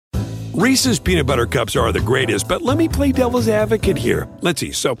Reese's peanut butter cups are the greatest, but let me play devil's advocate here. Let's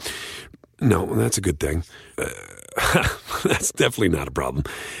see. So, no, that's a good thing. That's definitely not a problem.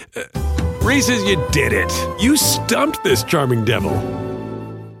 Reese's, you did it. You stumped this charming devil.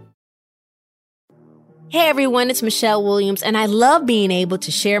 Hey everyone, it's Michelle Williams, and I love being able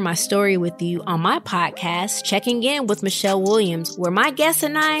to share my story with you on my podcast, Checking In with Michelle Williams, where my guests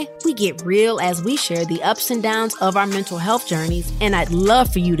and I, we get real as we share the ups and downs of our mental health journeys, and I'd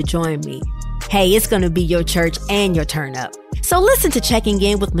love for you to join me. Hey, it's going to be your church and your turn up. So listen to Checking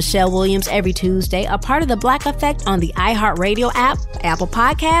In with Michelle Williams every Tuesday, a part of the Black Effect on the iHeartRadio app, Apple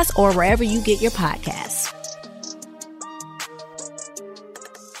Podcasts, or wherever you get your podcasts.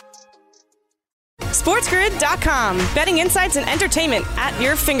 SportsGrid.com. Betting insights and entertainment at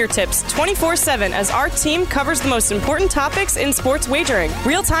your fingertips 24/7 as our team covers the most important topics in sports wagering.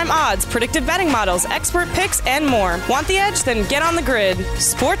 Real-time odds, predictive betting models, expert picks, and more. Want the edge? Then get on the grid.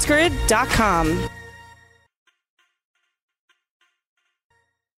 SportsGrid.com.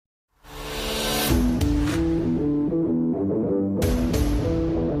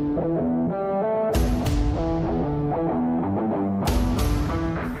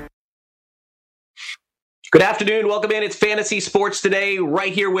 Good afternoon. Welcome in. It's Fantasy Sports Today,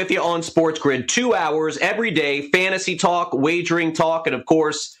 right here with you on Sports Grid. 2 hours every day, fantasy talk, wagering talk, and of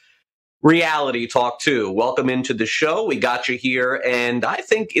course, reality talk too. Welcome into the show. We got you here, and I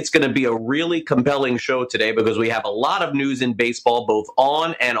think it's going to be a really compelling show today because we have a lot of news in baseball, both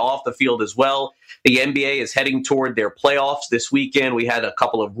on and off the field as well. The NBA is heading toward their playoffs this weekend. We had a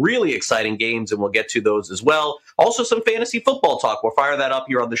couple of really exciting games, and we'll get to those as well. Also, some fantasy football talk. We'll fire that up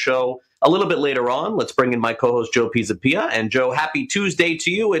here on the show a little bit later on. Let's bring in my co-host, Joe Pisapia. And Joe, happy Tuesday to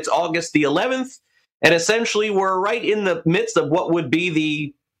you. It's August the 11th, and essentially we're right in the midst of what would be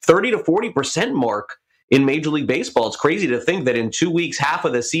the 30 to 40% mark in Major League Baseball. It's crazy to think that in 2 weeks, half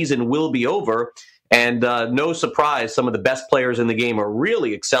of the season will be over. And no surprise, some of the best players in the game are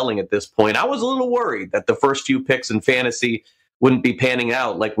really excelling at this point. I was a little worried that the first few picks in fantasy wouldn't be panning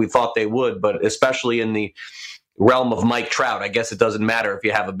out like we thought they would, but especially in the realm of Mike Trout, I guess it doesn't matter if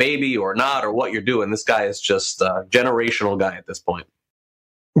you have a baby or not or what you're doing. This guy is just a generational guy at this point.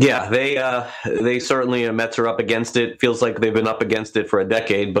 Yeah, they certainly, Mets are up against it. Feels like they've been up against it for a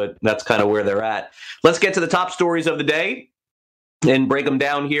decade, but that's kind of where they're at. Let's get to the top stories of the day and break them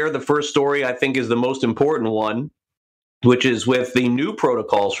down here. The first story, I think, is the most important one, which is with the new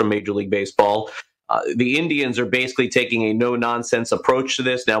protocols from Major League Baseball. The Indians are basically taking a no-nonsense approach to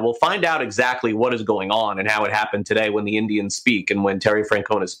this. Now, we'll find out exactly what is going on and how it happened today when the Indians speak and when Terry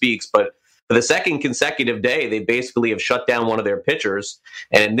Francona speaks. But for the second consecutive day, they basically have shut down one of their pitchers.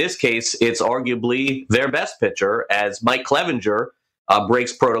 And in this case, it's arguably their best pitcher, as Mike Clevinger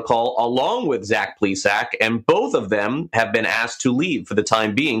breaks protocol along with Zach Plesac, and both of them have been asked to leave for the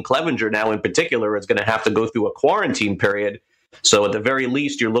time being. Clevinger now in particular is going to have to go through a quarantine period. So at the very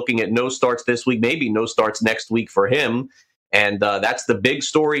least, you're looking at no starts this week, maybe no starts next week for him. And that's the big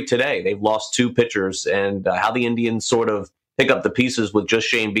story today. They've lost two pitchers, and how the Indians sort of pick up the pieces with just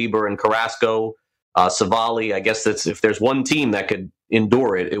Shane Bieber and Carrasco, Savali. I guess that's, if there's one team that could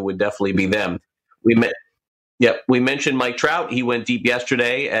endure it, it would definitely be them. We mentioned Mike Trout. He went deep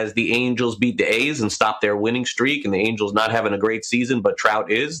yesterday as the Angels beat the A's and stopped their winning streak, and the Angels not having a great season, but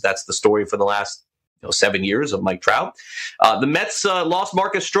Trout is. That's the story for the last 7 years of Mike Trout. The Mets lost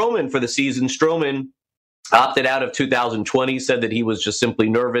Marcus Stroman for the season. Stroman opted out of 2020, said that he was just simply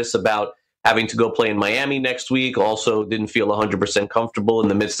nervous about having to go play in Miami next week. Also didn't feel 100% comfortable in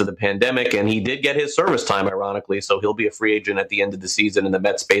the midst of the pandemic, and he did get his service time, ironically, so he'll be a free agent at the end of the season, and the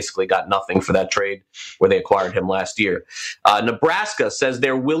Mets basically got nothing for that trade where they acquired him last year. Nebraska says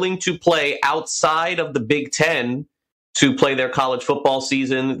they're willing to play outside of the Big Ten to play their college football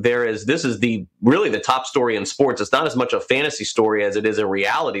season. This is really the top story in sports. It's not as much a fantasy story as it is a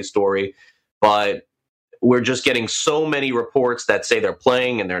reality story, but we're just getting so many reports that say they're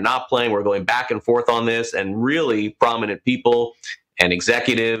playing and they're not playing. We're going back and forth on this, and really prominent people and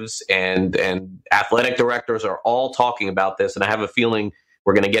executives and athletic directors are all talking about this. And I have a feeling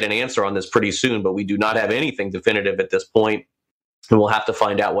we're going to get an answer on this pretty soon, but we do not have anything definitive at this point. And we'll have to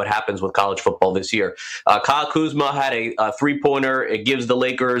find out what happens with college football this year. Kyle Kuzma had a three-pointer. It gives the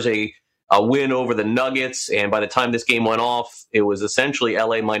Lakers a win over the Nuggets. And by the time this game went off, it was essentially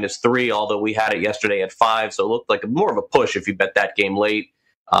LA -3, although we had it yesterday at 5. So it looked like more of a push if you bet that game late.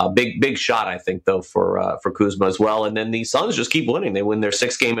 Big shot, I think, though, for Kuzma as well. And then the Suns just keep winning. They win their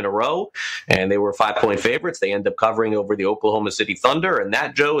 6th game in a row, and they were 5-point favorites. They end up covering over the Oklahoma City Thunder. And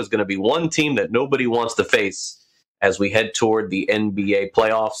that, Joe, is going to be one team that nobody wants to face as we head toward the NBA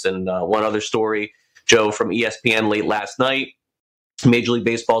playoffs. And one other story, Joe, from ESPN late last night. Major League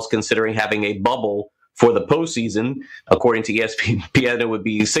Baseball is considering having a bubble for the postseason. According to ESPN, it would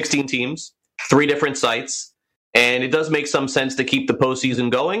be 16 teams, 3 different sites, and it does make some sense to keep the postseason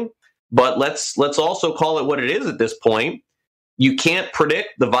going. But let's also call it what it is at this point. You can't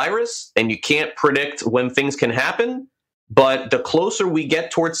predict the virus, and you can't predict when things can happen. But the closer we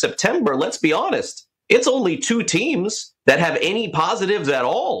get towards September, let's be honest, it's only 2 teams that have any positives at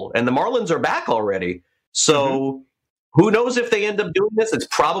all, and the Marlins are back already. So who knows if they end up doing this? It's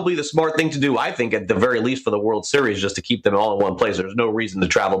probably the smart thing to do, I think, at the very least for the World Series, just to keep them all in one place. There's no reason to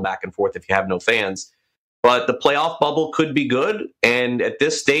travel back and forth if you have no fans. But the playoff bubble could be good. And at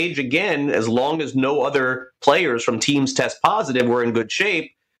this stage, again, as long as no other players from teams test positive, we're in good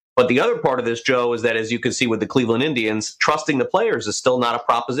shape. But the other part of this, Joe, is that, as you can see with the Cleveland Indians, trusting the players is still not a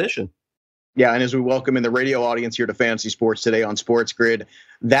proposition. Yeah, and as we welcome in the radio audience here to Fantasy Sports today on Sports Grid,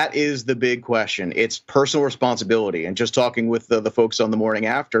 that is the big question. It's personal responsibility. And just talking with the folks on the morning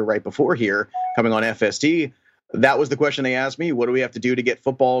after, right before here, coming on FST, that was the question they asked me. What do we have to do to get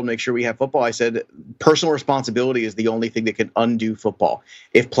football, make sure we have football? I said, personal responsibility is the only thing that can undo football.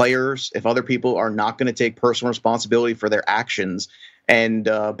 If other people are not going to take personal responsibility for their actions and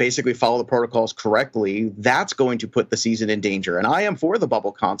basically follow the protocols correctly, that's going to put the season in danger. And I am for the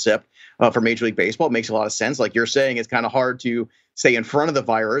bubble concept for Major League Baseball. It makes a lot of sense. Like you're saying, it's kind of hard to stay in front of the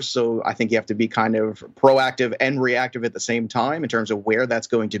virus. So I think you have to be kind of proactive and reactive at the same time in terms of where that's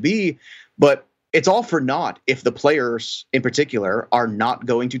going to be. But it's all for naught if the players in particular are not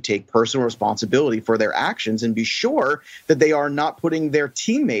going to take personal responsibility for their actions and be sure that they are not putting their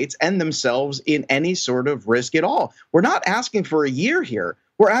teammates and themselves in any sort of risk at all. We're not asking for a year here.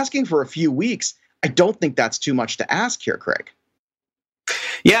 We're asking for a few weeks. I don't think that's too much to ask here, Craig.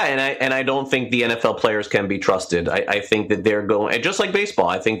 Yeah, and I don't think the NFL players can be trusted. I think that they're going, and just like baseball,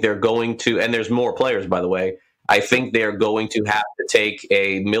 I think they're going to, and there's more players, by the way, I think they're going to have to take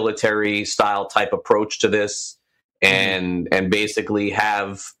a military-style type approach to this and basically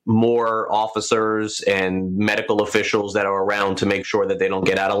have more officers and medical officials that are around to make sure that they don't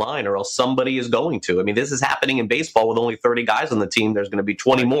get out of line, or else somebody is going to. I mean, this is happening in baseball with only 30 guys on the team. There's going to be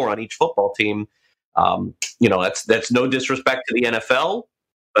 20 more on each football team. That's no disrespect to the NFL,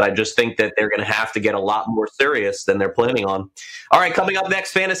 but I just think that they're going to have to get a lot more serious than they're planning on. All right, coming up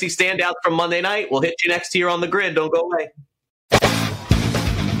next, Fantasy Standouts from Monday night. We'll hit you next here on the grid. Don't go away.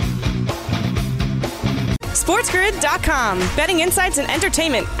 SportsGrid.com. Betting insights and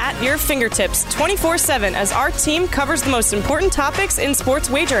entertainment at your fingertips 24/7 as our team covers the most important topics in sports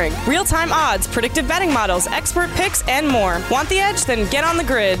wagering. Real-time odds, predictive betting models, expert picks, and more. Want the edge? Then get on the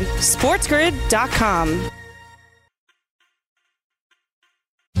grid. SportsGrid.com.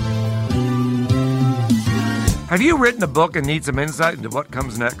 Have you written a book and need some insight into what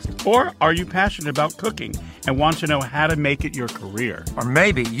comes next? Or are you passionate about cooking and want to know how to make it your career? Or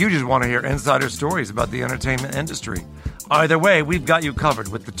maybe you just want to hear insider stories about the entertainment industry. Either way, we've got you covered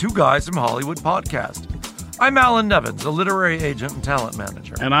with the Two Guys from Hollywood podcast. I'm Alan Nevins, a literary agent and talent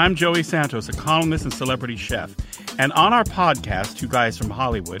manager. And I'm Joey Santos, a columnist and celebrity chef. And on our podcast, Two Guys from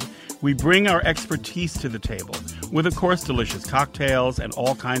Hollywood, we bring our expertise to the table with, of course, delicious cocktails and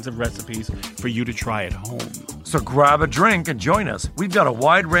all kinds of recipes for you to try at home. So grab a drink and join us. We've got a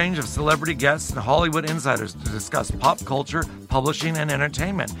wide range of celebrity guests and Hollywood insiders to discuss pop culture, publishing, and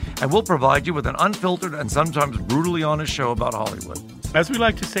entertainment. And we'll provide you with an unfiltered and sometimes brutally honest show about Hollywood. As we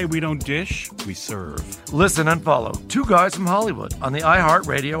like to say, we don't dish, we serve. Listen and follow Two Guys from Hollywood on the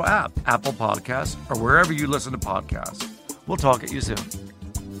iHeartRadio app, Apple Podcasts, or wherever you listen to podcasts. We'll talk at you soon.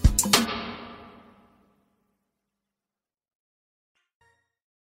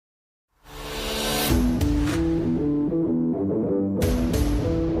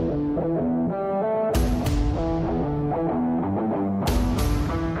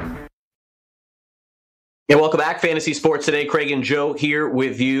 Yeah, welcome back. Fantasy Sports Today. Craig and Joe here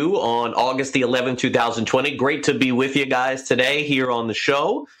with you on August the 11th, 2020. Great to be with you guys today here on the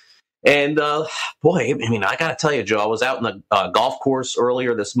show. And boy, I mean, I got to tell you, Joe, I was out in the golf course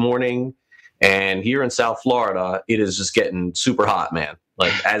earlier this morning, and here in South Florida, it is just getting super hot, man.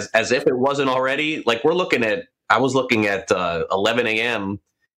 Like as if it wasn't already. Like I was looking at 11 a.m.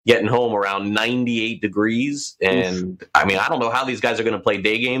 getting home around 98 degrees. And I mean, I don't know how these guys are going to play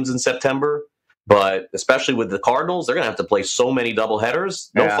day games in September. But especially with the Cardinals, they're going to have to play so many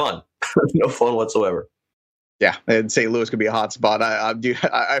doubleheaders. No fun. No fun whatsoever. Yeah, and St. Louis could be a hot spot.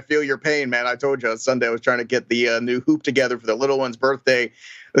 I feel your pain, man. I told you on Sunday I was trying to get the new hoop together for the little one's birthday.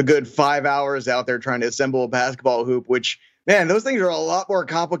 A good 5 hours out there trying to assemble a basketball hoop, which, man, those things are a lot more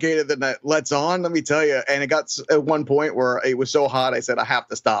complicated than that lets on, let me tell you. And it got at one point where it was so hot, I said, I have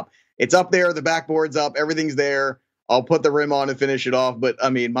to stop. It's up there. The backboard's up. Everything's there. I'll put the rim on and finish it off. But I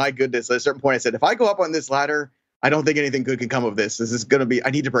mean, my goodness, at a certain point I said, if I go up on this ladder, I don't think anything good can come of this. This is going to be, I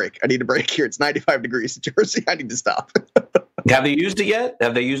need to break here. It's 95 degrees in Jersey. I need to stop. Have they used it yet?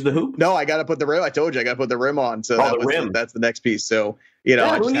 Have they used the hoop? No, I got to put the rim. I told you, I got to put the rim on. So that's the next piece. So,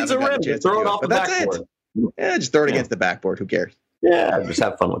 who needs a rim? Just throw it off the backboard. Yeah, just throw it against the backboard. Who cares? Yeah, just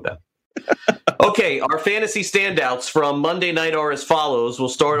have fun with that. Okay, our fantasy standouts from Monday night are as follows. We'll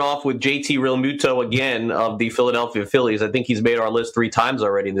start off with JT Realmuto again of the Philadelphia Phillies. I think he's made our list 3 times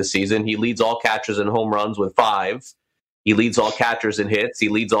already this season. He leads all catchers in home runs with 5. He leads all catchers in hits. He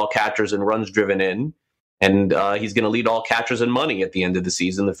leads all catchers in runs driven in. And he's going to lead all catchers in money at the end of the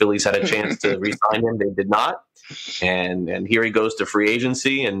season. The Phillies had a chance to re-sign him. They did not. And here he goes to free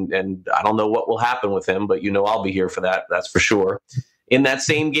agency. And I don't know what will happen with him, but I'll be here for that. That's for sure. In that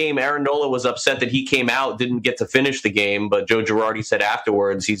same game, Aaron Nola was upset that he came out, didn't get to finish the game, but Joe Girardi said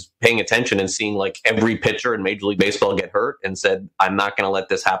afterwards he's paying attention and seeing like every pitcher in Major League Baseball get hurt and said, I'm not going to let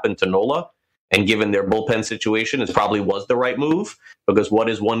this happen to Nola. And given their bullpen situation, it probably was the right move, because what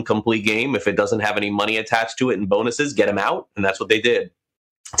is one complete game if it doesn't have any money attached to it and bonuses? Get him out, and that's what they did.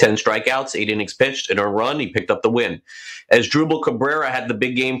 10 strikeouts, 8 innings pitched, an earned run. He picked up the win. Asdrubal Cabrera had the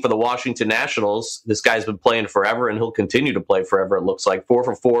big game for the Washington Nationals. This guy's been playing forever, and he'll continue to play forever, it looks like. 4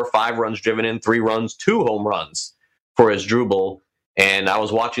 for 4, 5 runs driven in, 3 runs, 2 home runs for Asdrubal. And I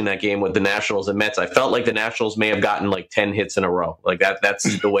was watching that game with the Nationals and Mets. I felt like the Nationals may have gotten like 10 hits in a row. Like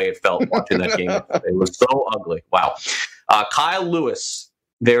that's the way it felt watching that game. It was so ugly. Wow. Kyle Lewis.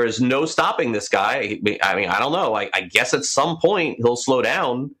 There is no stopping this guy. I mean, I don't know. I guess at some point he'll slow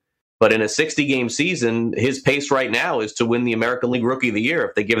down. But in a 60-game season, his pace right now is to win the American League Rookie of the Year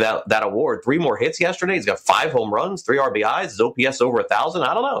if they give that award. 3 more hits yesterday. He's got 5 home runs, 3 RBIs. His OPS over 1,000.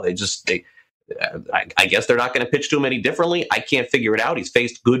 I don't know. I guess they're not going to pitch to him any differently. I can't figure it out. He's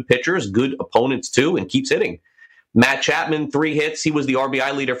faced good pitchers, good opponents too, and keeps hitting. Matt Chapman, 3 hits. He was the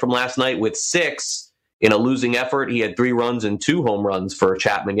RBI leader from last night with 6. In a losing effort, he had 3 runs and 2 home runs for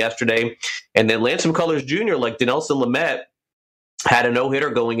Chapman yesterday. And then Lance McCullers Jr., like Dinelson Lamet, had a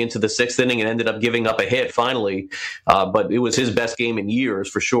no-hitter going into the 6th inning and ended up giving up a hit finally. But it was his best game in years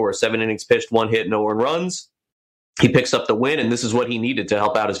for sure. 7 innings pitched, 1 hit, no earned runs. He picks up the win, and this is what he needed to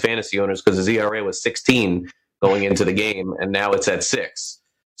help out his fantasy owners because his ERA was 16 going into the game, and now it's at 6.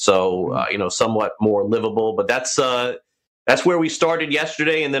 So, somewhat more livable. But that's where we started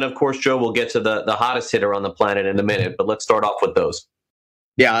yesterday. And then, of course, Joe, we'll get to the hottest hitter on the planet in a minute. But let's start off with those.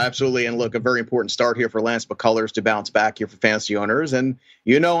 Yeah, absolutely. And look, a very important start here for Lance McCullers to bounce back here for fantasy owners. And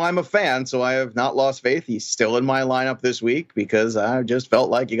I'm a fan, so I have not lost faith. He's still in my lineup this week because I just felt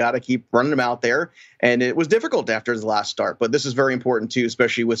like you got to keep running him out there. And it was difficult after his last start. But this is very important, too,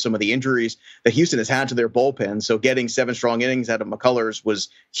 especially with some of the injuries that Houston has had to their bullpen. So getting 7 strong innings out of McCullers was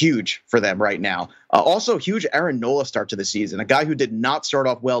huge for them right now. Also, huge Aaron Nola start to the season, a guy who did not start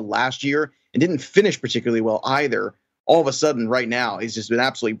off well last year and didn't finish particularly well either. All of a sudden, right now, he's just been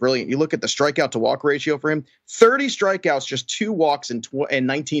absolutely brilliant. You look at the strikeout to walk ratio for him, 30 strikeouts, just 2 walks and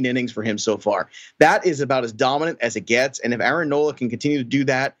 19 innings for him so far. That is about as dominant as it gets. And if Aaron Nola can continue to do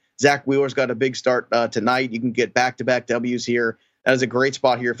that, Zach Wheeler's got a big start tonight. You can get back-to-back W's here. That is a great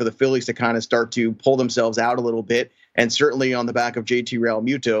spot here for the Phillies to kind of start to pull themselves out a little bit. And certainly on the back of JT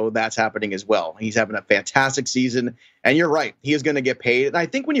Realmuto, that's happening as well. He's having a fantastic season. And you're right, he is going to get paid. And I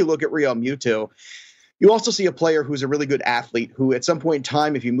think when you look at Realmuto, you also see a player who's a really good athlete who at some point in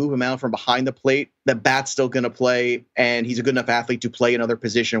time, if you move him out from behind the plate, the bat's still going to play, and he's a good enough athlete to play another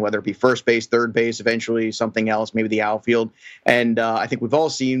position, whether it be first base, third base, eventually something else, maybe the outfield. And I think we've all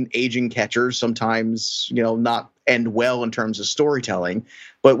seen aging catchers sometimes, not end well in terms of storytelling.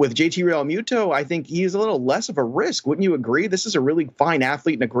 But with JT Realmuto, I think he's a little less of a risk. Wouldn't you agree? This is a really fine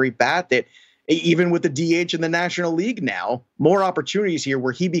athlete and a great bat that even with the DH in the National League now, more opportunities here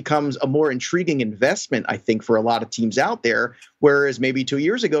where he becomes a more intriguing investment, I think, for a lot of teams out there. Whereas maybe 2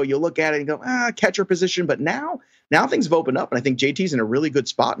 years ago, you look at it and go, catcher position. But now things have opened up. And I think JT's in a really good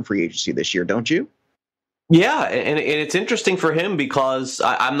spot in free agency this year, don't you? Yeah, and it's interesting for him because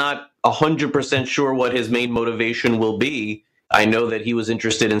I'm not 100% sure what his main motivation will be. I know that he was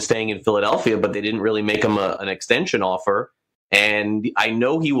interested in staying in Philadelphia, but they didn't really make him an extension offer. And I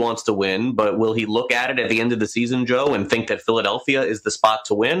know he wants to win, but will he look at it at the end of the season, Joe, and think that Philadelphia is the spot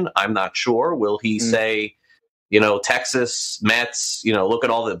to win? I'm not sure. Will he say, Texas, Mets, look at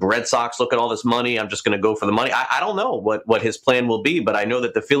all the Red Sox, look at all this money. I'm just going to go for the money. I don't know what his plan will be, but I know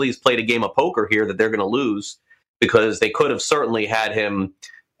that the Phillies played a game of poker here that they're going to lose because they could have certainly had him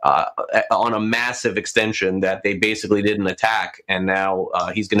on a massive extension that they basically didn't attack. And now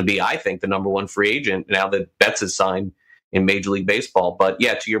he's going to be, I think, the number 1 free agent now that Betts is signed in Major League Baseball. But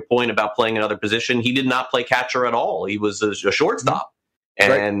yeah, to your point about playing another position, he did not play catcher at all. He was a shortstop,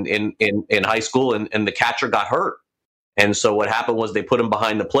 and in high school, and the catcher got hurt. And so what happened was they put him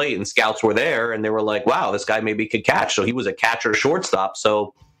behind the plate, and scouts were there, and they were like, wow, this guy maybe could catch. So he was a catcher shortstop.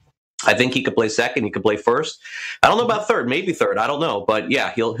 So I think he could play second. He could play first. I don't know about third, maybe third. I don't know. But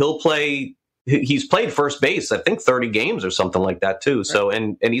yeah, he'll play. He's played first base, I think 30 games or something like that too. So,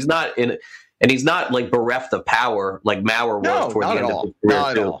 and he's not like bereft of power like Mauer was toward the end of his career.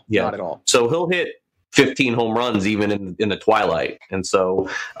 Not at all. So he'll hit 15 home runs even in the twilight. And so,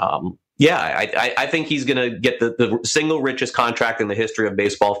 I think he's going to get the single richest contract in the history of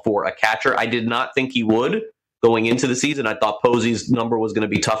baseball for a catcher. I did not think he would going into the season. I thought Posey's number was going to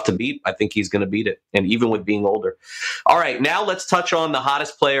be tough to beat. I think he's going to beat it, and even with being older. All right, now let's touch on the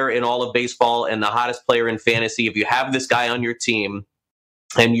hottest player in all of baseball and the hottest player in fantasy. If you have this guy on your team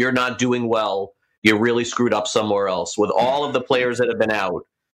and you're not doing well, you're really screwed up somewhere else. With all of the players that have been out,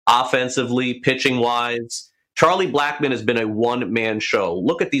 offensively, pitching-wise, Charlie Blackmon has been a one-man show.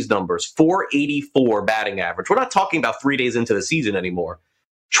 Look at these numbers, 484 batting average. We're not talking about 3 days into the season anymore.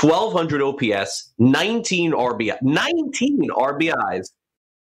 1,200 OPS, 19 RBIs,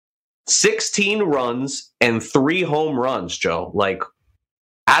 16 runs, and 3 home runs, Joe. Like,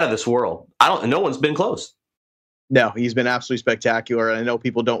 out of this world. No one's been close. No, he's been absolutely spectacular. And I know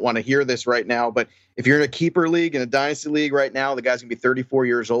people don't want to hear this right now, but if you're in a keeper league, in a dynasty league right now, the guy's going to be 34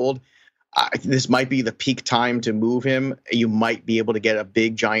 years old. This might be the peak time to move him. You might be able to get a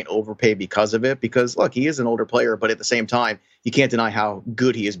big, giant overpay because of it. Because, look, he is an older player, but at the same time, you can't deny how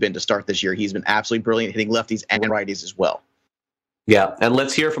good he has been to start this year. He's been absolutely brilliant, hitting lefties and righties as well. Yeah, and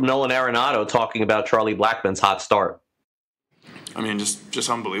let's hear from Nolan Arenado talking about Charlie Blackmon's hot start. I mean, just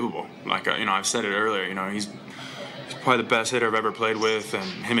unbelievable. Like, I've said it earlier, he's probably the best hitter I've ever played with, and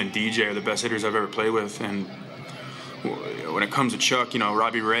him and DJ are the best hitters I've ever played with. And when it comes to Chuck,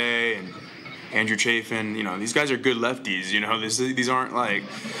 Robbie Ray and Andrew Chafin, these guys are good lefties. These aren't like,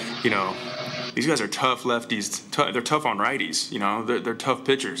 these guys are tough lefties. They're tough on righties. They're tough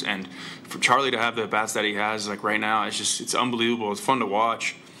pitchers. And for Charlie to have the bats that he has, like right now, it's unbelievable. It's fun to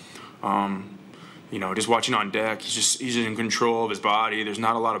watch. Just watching on deck, he's in control of his body. There's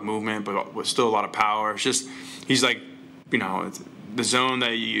not a lot of movement, but with still a lot of power. It's just he's like, the zone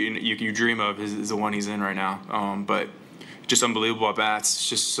that you dream of is the one he's in right now. But just unbelievable at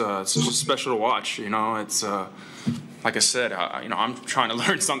bats. It's just special to watch. It's like I said, I'm trying to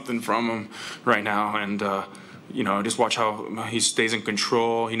learn something from him right now, and just watch how he stays in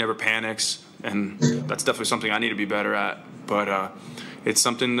control. He never panics, and that's definitely something I need to be better at. But it's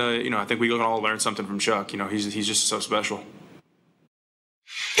something I think we can all learn something from Chuck. He's just so special.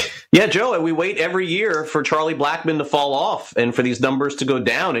 Yeah, Joe, and we wait every year for Charlie Blackmon to fall off and for these numbers to go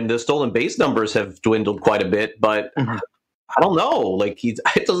down, and the stolen base numbers have dwindled quite a bit, but I don't know. Like, it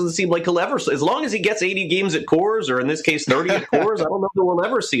doesn't seem like he'll ever, as long as he gets 80 games at Coors, or in this case 30 at Coors, I don't know if we'll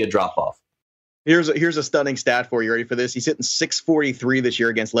ever see a drop-off. Here's a stunning stat for you. Ready for this? He's hitting .643 this year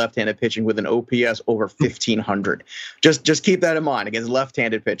against left-handed pitching with an OPS over 1,500. Just keep that in mind against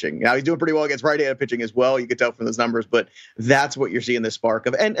left-handed pitching. Now, he's doing pretty well against right-handed pitching as well. You can tell from those numbers, but that's what you're seeing the spark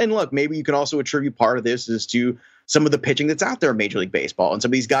of. And look, maybe you can also attribute part of this is to some of the pitching that's out there in Major League Baseball. And some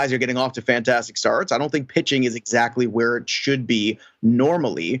of these guys are getting off to fantastic starts. I don't think pitching is exactly where it should be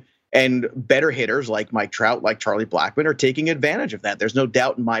normally. And better hitters like Mike Trout, like Charlie Blackmon, are taking advantage of that. There's no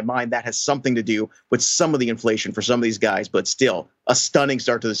doubt in my mind that has something to do with some of the inflation for some of these guys, but still a stunning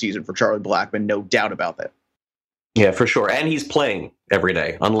start to the season for Charlie Blackmon, no doubt about that. Yeah, for sure. And he's playing every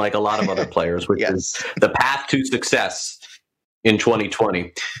day, unlike a lot of other players, which is the path to success in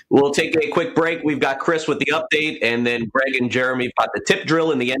 2020. We'll take a quick break. We've got Chris with the update, and then Greg and Jeremy got the tip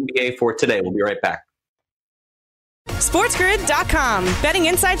drill in the NBA for today. We'll be right back. SportsGrid.com. Betting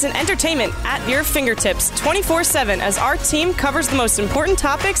insights and entertainment at your fingertips 24/7 as our team covers the most important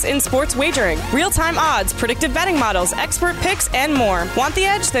topics in sports wagering. Real-time odds, predictive betting models, expert picks, and more. Want the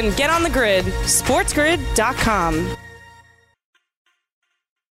edge? Then get on the grid. SportsGrid.com.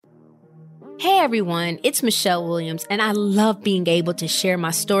 Hey everyone, it's Michelle Williams, and I love being able to share my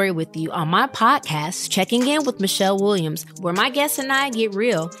story with you on my podcast, Checking In with Michelle Williams, where my guests and I get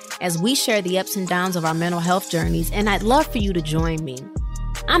real as we share the ups and downs of our mental health journeys, and I'd love for you to join me.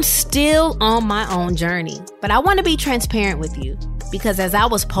 I'm still on my own journey, but I want to be transparent with you because as I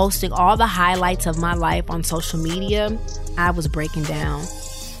was posting all the highlights of my life on social media, I was breaking down.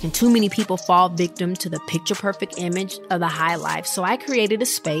 And too many people fall victim to the picture-perfect image of the high life, so I created a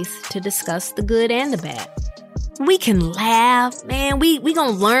space to discuss the good and the bad. We can laugh, man, we gonna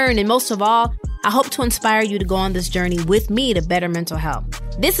learn, and most of all, I hope to inspire you to go on this journey with me to better mental health.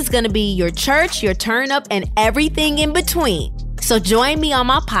 This is going to be your church, your turn up, and everything in between. So join me on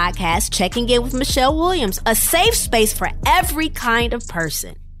my podcast, Checking In with Michelle Williams, a safe space for every kind of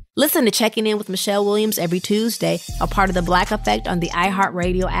person. Listen to Checking In with Michelle Williams every Tuesday, a part of the Black Effect on the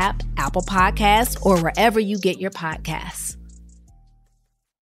iHeartRadio app, Apple Podcasts, or wherever you get your podcasts.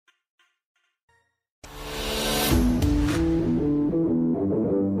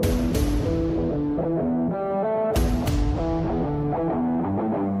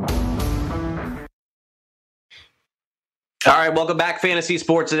 All right, welcome back, Fantasy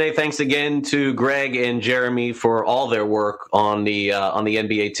Sports Today. Thanks again to Greg and Jeremy for all their work on the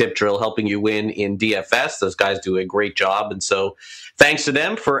NBA tip drill, helping you win in DFS. Those guys do a great job, and so thanks to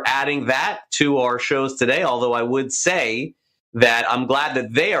them for adding that to our shows today. Although I would say that I'm glad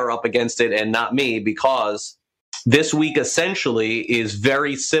that they are up against it and not me, because this week essentially is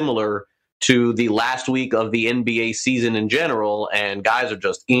very similar to the last week of the NBA season in general, and guys are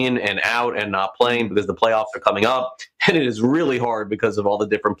just in and out and not playing because the playoffs are coming up, and it is really hard because of all the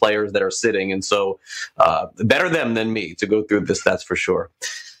different players that are sitting. And so better them than me to go through this, that's for sure.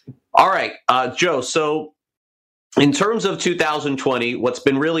 All right, Joe, so in terms of 2020, what's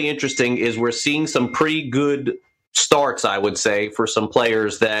been really interesting is we're seeing some pretty good starts, I would say, for some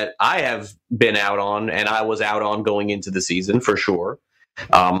players that I have been out on and I was out on going into the season for sure.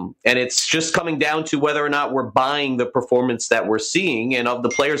 And it's just coming down to whether or not we're buying the performance that we're seeing. And of the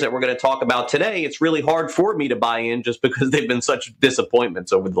players that we're going to talk about today, it's really hard for me to buy in just because they've been such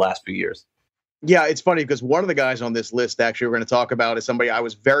disappointments over the last few years. Yeah, it's funny because one of the guys on this list actually we're going to talk about is somebody I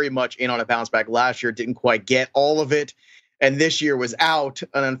was very much in on a bounce back last year, didn't quite get all of it, and this year was out.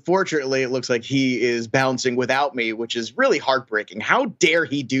 And unfortunately, it looks like he is bouncing without me, which is really heartbreaking. How dare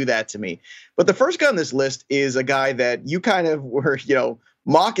he do that to me? But the first guy on this list is a guy that you kind of were,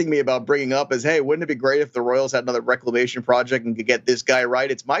 mocking me about bringing up as, hey, wouldn't it be great if the Royals had another reclamation project and could get this guy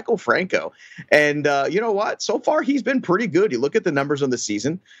right? It's Maikel Franco. And you know what? So far, he's been pretty good. You look at the numbers on the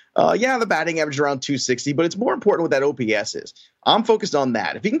season. The batting average around 260, but it's more important what that OPS is. I'm focused on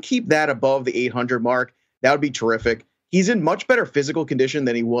that. If he can keep that above the 800 mark, that would be terrific. He's in much better physical condition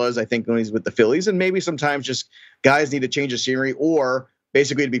than he was, I think, when he's with the Phillies. And maybe sometimes just guys need to change the scenery or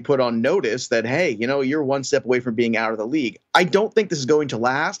basically to be put on notice that, hey, you're one step away from being out of the league. I don't think this is going to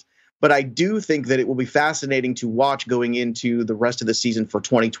last, but I do think that it will be fascinating to watch going into the rest of the season for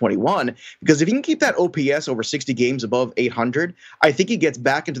 2021, because if he can keep that OPS over 60 games above 800, I think he gets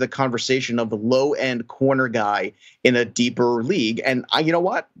back into the conversation of the low-end corner guy in a deeper league. And you know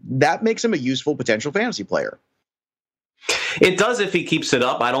what? That makes him a useful potential fantasy player. It does if he keeps it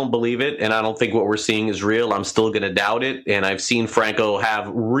up. I don't believe it, and I don't think what we're seeing is real. I'm still going to doubt it, and I've seen Franco have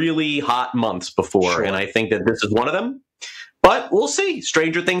really hot months before, sure. And I think that this is one of them. But we'll see.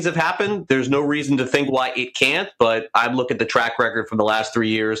 Stranger things have happened. There's no reason to think why it can't, but I look at the track record from the last 3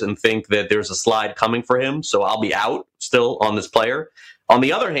 years and think that there's a slide coming for him, so I'll be out still on this player. On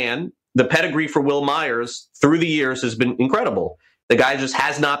the other hand, the pedigree for Will Myers through the years has been incredible. The guy just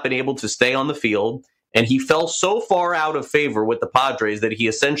has not been able to stay on the field. And he fell so far out of favor with the Padres that he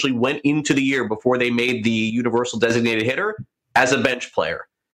essentially went into the year before they made the universal designated hitter as a bench player.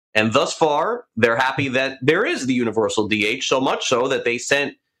 And thus far, they're happy that there is the universal DH, so much so that they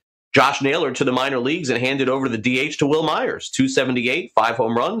sent Josh Naylor to the minor leagues and handed over the DH to Will Myers. 278, 5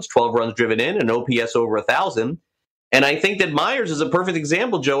 home runs, 12 runs driven in, and OPS over 1,000. And I think that Myers is a perfect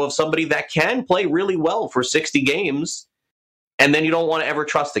example, Joe, of somebody that can play really well for 60 games. And then you don't want to ever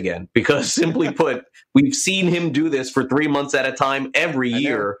trust again because, simply put, we've seen him do this for 3 months at a time every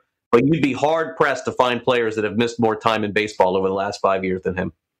year. But you'd be hard-pressed to find players that have missed more time in baseball over the last 5 years than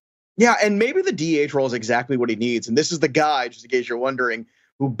him. Yeah, and maybe the DH role is exactly what he needs. And this is the guy, just in case you're wondering,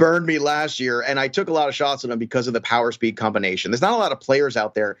 who burned me last year, and I took a lot of shots on him because of the power speed combination. There's not a lot of players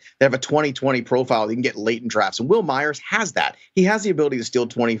out there that have a 20-20 profile that you can get late in drafts, and Will Myers has that. He has the ability to steal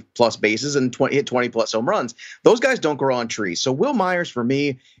 20-plus bases and hit 20-plus home runs. Those guys don't grow on trees. So Will Myers, for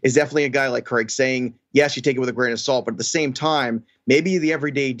me, is definitely a guy like Craig saying, yes, you take it with a grain of salt, but at the same time, maybe the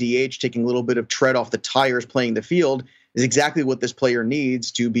everyday DH taking a little bit of tread off the tires playing the field is exactly what this player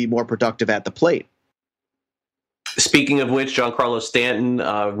needs to be more productive at the plate. Speaking of which, Giancarlo Stanton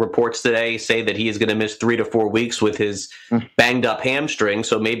reports today say that he is going to miss 3 to 4 weeks with his banged up hamstring.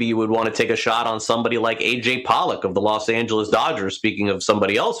 So maybe you would want to take a shot on somebody like A.J. Pollock of the Los Angeles Dodgers, speaking of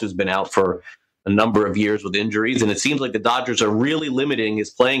somebody else who's been out for a number of years with injuries. And it seems like the Dodgers are really limiting his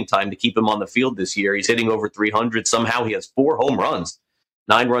playing time to keep him on the field this year. He's hitting over 300. Somehow he has 4 home runs,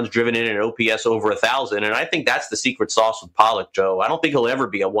 9 runs driven in, and OPS over 1,000. And I think that's the secret sauce with Pollock, Joe. I don't think he'll ever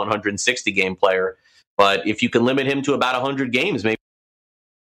be a 160-game player. But if you can limit him to about 100 games, maybe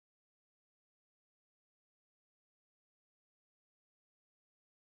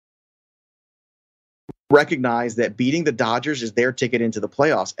recognize that beating the Dodgers is their ticket into the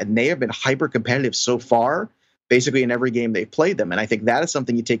playoffs, and they have been hyper competitive so far, basically in every game they've played them. And I think that is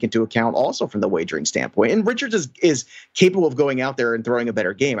something you take into account also from the wagering standpoint. And Richards is capable of going out there and throwing a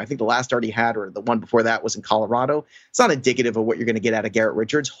better game. I think the last start he had, or the one before that, was in Colorado. It's not indicative of what you're going to get out of Garrett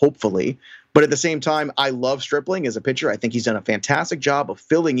Richards, hopefully. But at the same time, I love Stripling as a pitcher. I think he's done a fantastic job of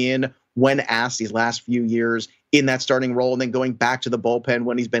filling in when asked these last few years in that starting role, and then going back to the bullpen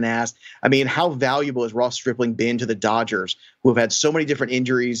when he's been asked. I mean, how valuable has Ross Stripling been to the Dodgers, who have had so many different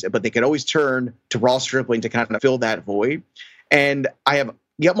injuries, but they could always turn to Ross Stripling to kind of fill that void. And I have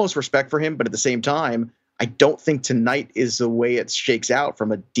the utmost respect for him, but at the same time, I don't think tonight is the way it shakes out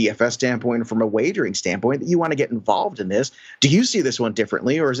from a DFS standpoint or from a wagering standpoint that you want to get involved in this. Do you see this one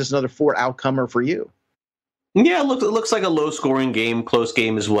differently, or is this another Ford outcomer for you? Yeah, it looks like a low-scoring game, close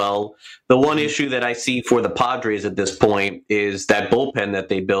game as well. The one issue that I see for the Padres at this point is that bullpen that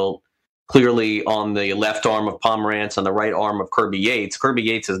they built, clearly on the left arm of Pomerantz, on the right arm of Kirby Yates. Kirby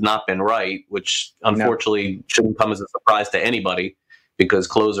Yates has not been right, which unfortunately shouldn't come as a surprise to anybody, because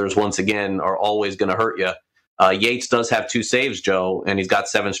closers, once again, are always going to hurt you. Yates does have 2 saves, Joe, and he's got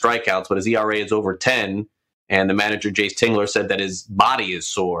 7 strikeouts, but his ERA is over 10. And the manager, Jace Tingler, said that his body is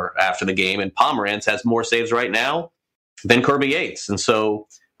sore after the game. And Pomerantz has more saves right now than Kirby Yates. And so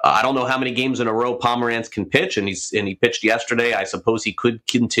I don't know how many games in a row Pomerantz can pitch. And he pitched yesterday. I suppose he could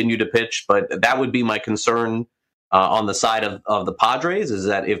continue to pitch. But that would be my concern on the side of the Padres, is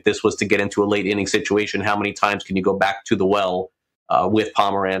that if this was to get into a late inning situation, how many times can you go back to the well with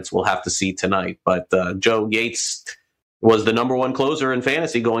Pomerantz? We'll have to see tonight. But Joe, Yates was the number 1 closer in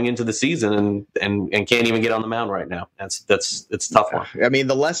fantasy going into the season, and can't even get on the mound right now. It's a tough one. I mean,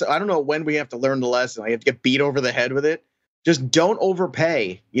 the lesson, I don't know when we have to learn the lesson. I have to get beat over the head with it. Just don't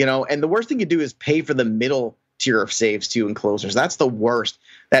overpay, and the worst thing you do is pay for the middle tier of saves too in closers. That's the worst.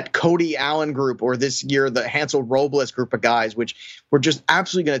 That Cody Allen group, or this year, the Hansel Robles group of guys, which were just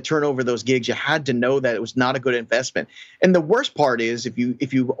absolutely going to turn over those gigs. You had to know that it was not a good investment. And the worst part is if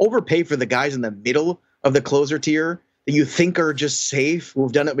you overpay for the guys in the middle of the closer tier that you think are just safe,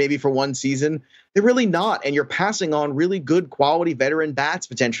 who've done it maybe for one season, they're really not. And you're passing on really good quality veteran bats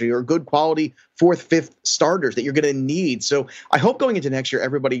potentially, or good quality 4th, 5th starters that you're going to need. So I hope going into next year,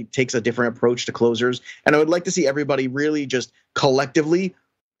 everybody takes a different approach to closers. And I would like to see everybody really just collectively,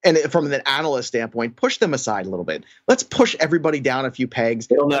 and from an analyst standpoint, push them aside a little bit. Let's push everybody down a few pegs.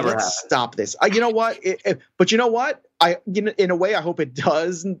 It'll never happen. Stop this. You know what? But you know what? In a way, I hope it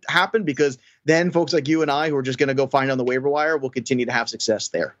doesn't happen, because then folks like you and I, who are just going to go find on the waiver wire, will continue to have success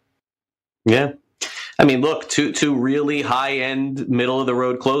there. Yeah. I mean, look, two really high-end,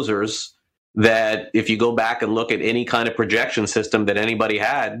 middle-of-the-road closers that if you go back and look at any kind of projection system that anybody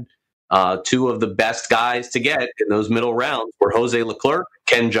had, 2 of the best guys to get in those middle rounds were Jose Leclerc,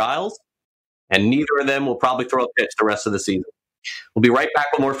 Ken Giles, and neither of them will probably throw a pitch the rest of the season. We'll be right back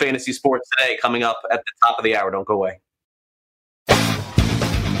with more fantasy sports today, coming up at the top of the hour. Don't go away.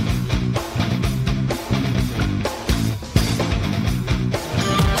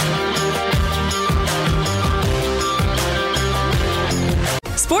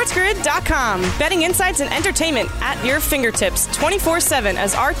 SportsGrid.com. Betting insights and entertainment at your fingertips 24/7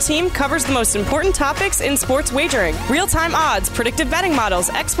 as our team covers the most important topics in sports wagering. Real-time odds, predictive betting models,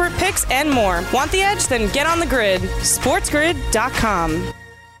 expert picks, and more. Want the edge? Then get on the grid. SportsGrid.com.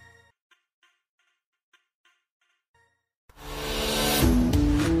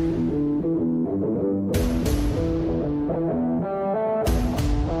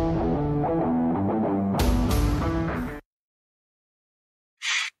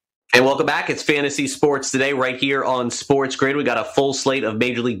 And welcome back. It's Fantasy Sports Today right here on Sports Grid. We got a full slate of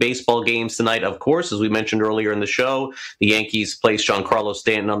Major League Baseball games tonight, of course. As we mentioned earlier in the show, the Yankees placed Giancarlo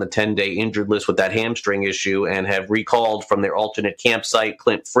Stanton on the 10-day injured list with that hamstring issue and have recalled from their alternate campsite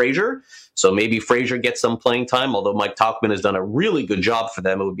Clint Frazier. So maybe Frazier gets some playing time, although Mike Tauchman has done a really good job for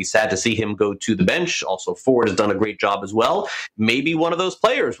them. It would be sad to see him go to the bench. Also, Ford has done a great job as well. Maybe one of those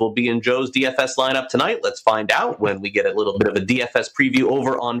players will be in Joe's DFS lineup tonight. Let's find out when we get a little bit of a DFS preview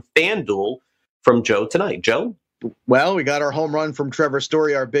over on FanDuel from Joe tonight. Joe? Well, we got our home run from Trevor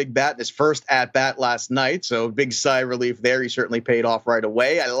Story, our big bat, his first at-bat last night. So big sigh of relief there. He certainly paid off right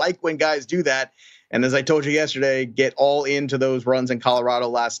away. I like when guys do that. And as I told you yesterday, get all into those runs in Colorado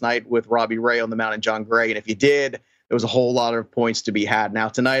last night with Robbie Ray on the mound and John Gray. And if you did, there was a whole lot of points to be had. Now,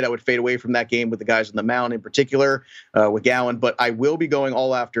 tonight, I would fade away from that game with the guys on the mound in particular with Gowan. But I will be going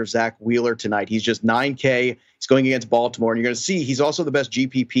all after Zach Wheeler tonight. He's just $9K. He's going against Baltimore, and you're going to see he's also the best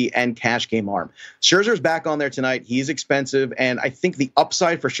GPP and cash game arm. Scherzer's back on there tonight. He's expensive, and I think the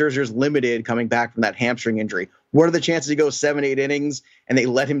upside for Scherzer is limited coming back from that hamstring injury. What are the chances he goes 7-8 innings and they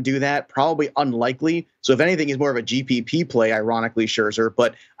let him do that? Probably unlikely. So if anything, he's more of a GPP play, ironically, Scherzer.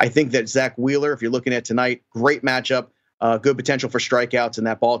 But I think that Zach Wheeler, if you're looking at tonight, great matchup. Good potential for strikeouts in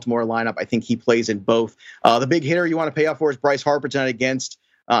that Baltimore lineup. I think he plays in both. The big hitter you want to pay off for is Bryce Harper tonight against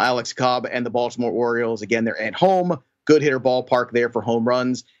Alex Cobb and the Baltimore Orioles. Again, they're at home. Good hitter ballpark there for home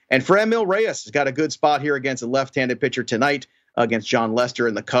runs. And Franmil Reyes has got a good spot here against a left-handed pitcher tonight against John Lester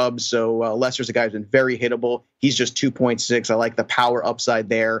and the Cubs. So Lester's a guy who's been very hittable. He's just 2.6. I like the power upside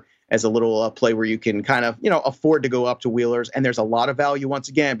there as a little play where you can kind of, afford to go up to Wheelers. And there's a lot of value, once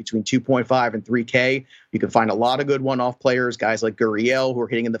again, between 2.5 and 3K. You can find a lot of good one-off players, guys like Gurriel, who are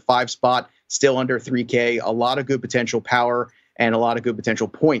hitting in the 5 spot, still under 3K. A lot of good potential power and a lot of good potential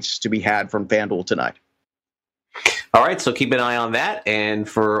points to be had from FanDuel tonight. All right, so keep an eye on that. And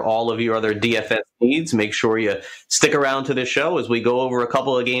for all of your other DFS needs, make sure you stick around to the show as we go over a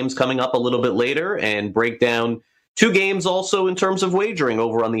couple of games coming up a little bit later and break down 2 games also in terms of wagering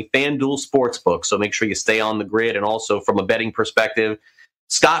over on the FanDuel Sportsbook. So make sure you stay on the grid. And also from a betting perspective,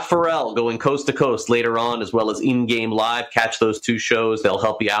 Scott Farrell going coast to coast later on, as well as In-Game Live. Catch those 2 shows. They'll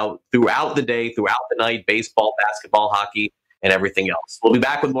help you out throughout the day, throughout the night, baseball, basketball, hockey, and everything else. We'll be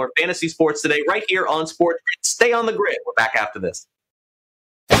back with more fantasy sports today right here on Sports Grid. Stay on the grid. We're back after this.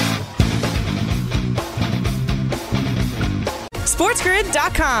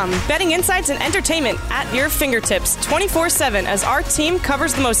 SportsGrid.com. Betting insights and entertainment at your fingertips 24/7 as our team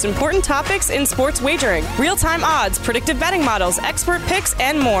covers the most important topics in sports wagering. Real-time odds, predictive betting models, expert picks,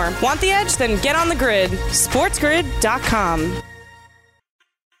 and more. Want the edge? Then get on the grid. SportsGrid.com.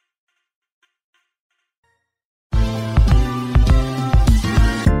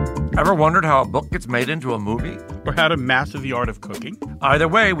 Ever wondered how a book gets made into a movie? Or how to master the art of cooking? Either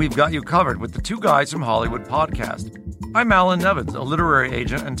way, we've got you covered with the Two Guys from Hollywood podcast. I'm Alan Nevins, a literary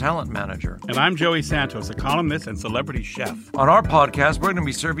agent and talent manager. And I'm Joey Santos, a columnist and celebrity chef. On our podcast, we're going to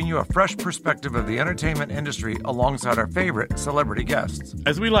be serving you a fresh perspective of the entertainment industry alongside our favorite celebrity guests.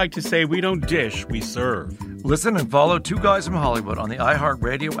 As we like to say, we don't dish, we serve. Listen and follow Two Guys from Hollywood on the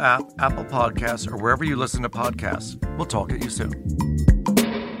iHeartRadio app, Apple Podcasts, or wherever you listen to podcasts. We'll talk at you soon.